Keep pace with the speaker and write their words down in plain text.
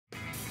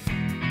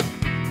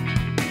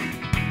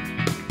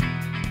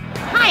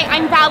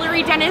I'm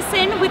Valerie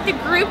Dennison with the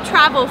Group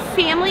Travel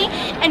family,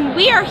 and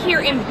we are here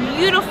in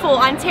beautiful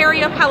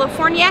Ontario,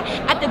 California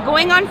at the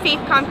Going on Faith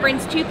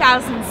Conference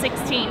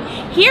 2016.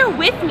 Here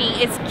with me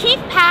is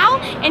Keith Powell,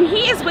 and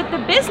he is with the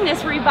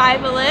Business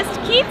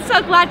Revivalist. Keith,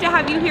 so glad to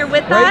have you here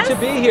with us. Great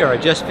to be here. I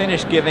just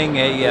finished giving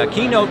a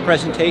keynote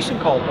presentation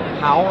called The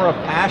Power of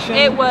Passion.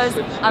 It was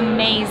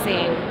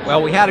amazing.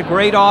 Well, we had a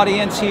great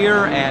audience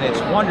here, and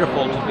it's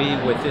wonderful to be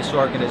with this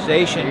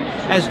organization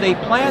as they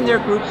plan their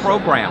group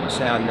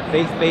programs on the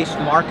faith-based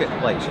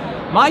marketplace.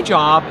 My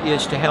job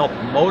is to help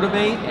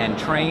motivate and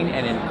train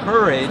and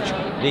encourage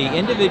the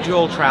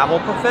individual travel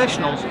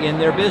professionals in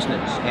their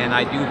business, and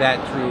I do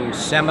that through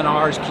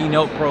seminars,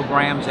 keynote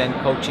programs, and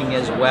coaching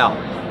as well.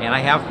 And I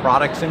have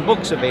products and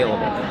books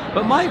available.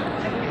 But my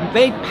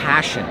big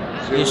passion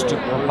is to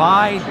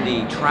provide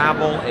the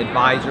travel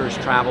advisors,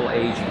 travel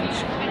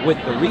agents, with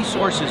the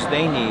resources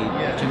they need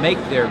to make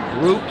their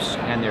groups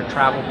and their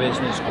travel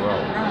business grow.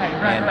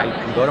 And you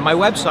can go to my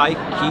website,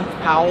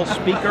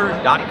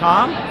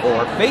 keithpowellspeaker.com,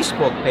 or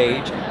Facebook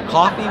page,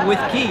 Coffee with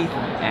Keith,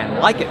 and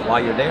like it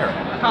while you're there.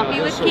 Coffee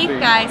with Keith,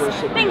 guys.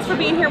 Thanks for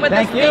being here with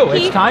us. Thank you.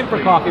 It's time for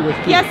Coffee with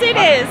Keith. Yes, it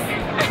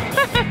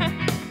is.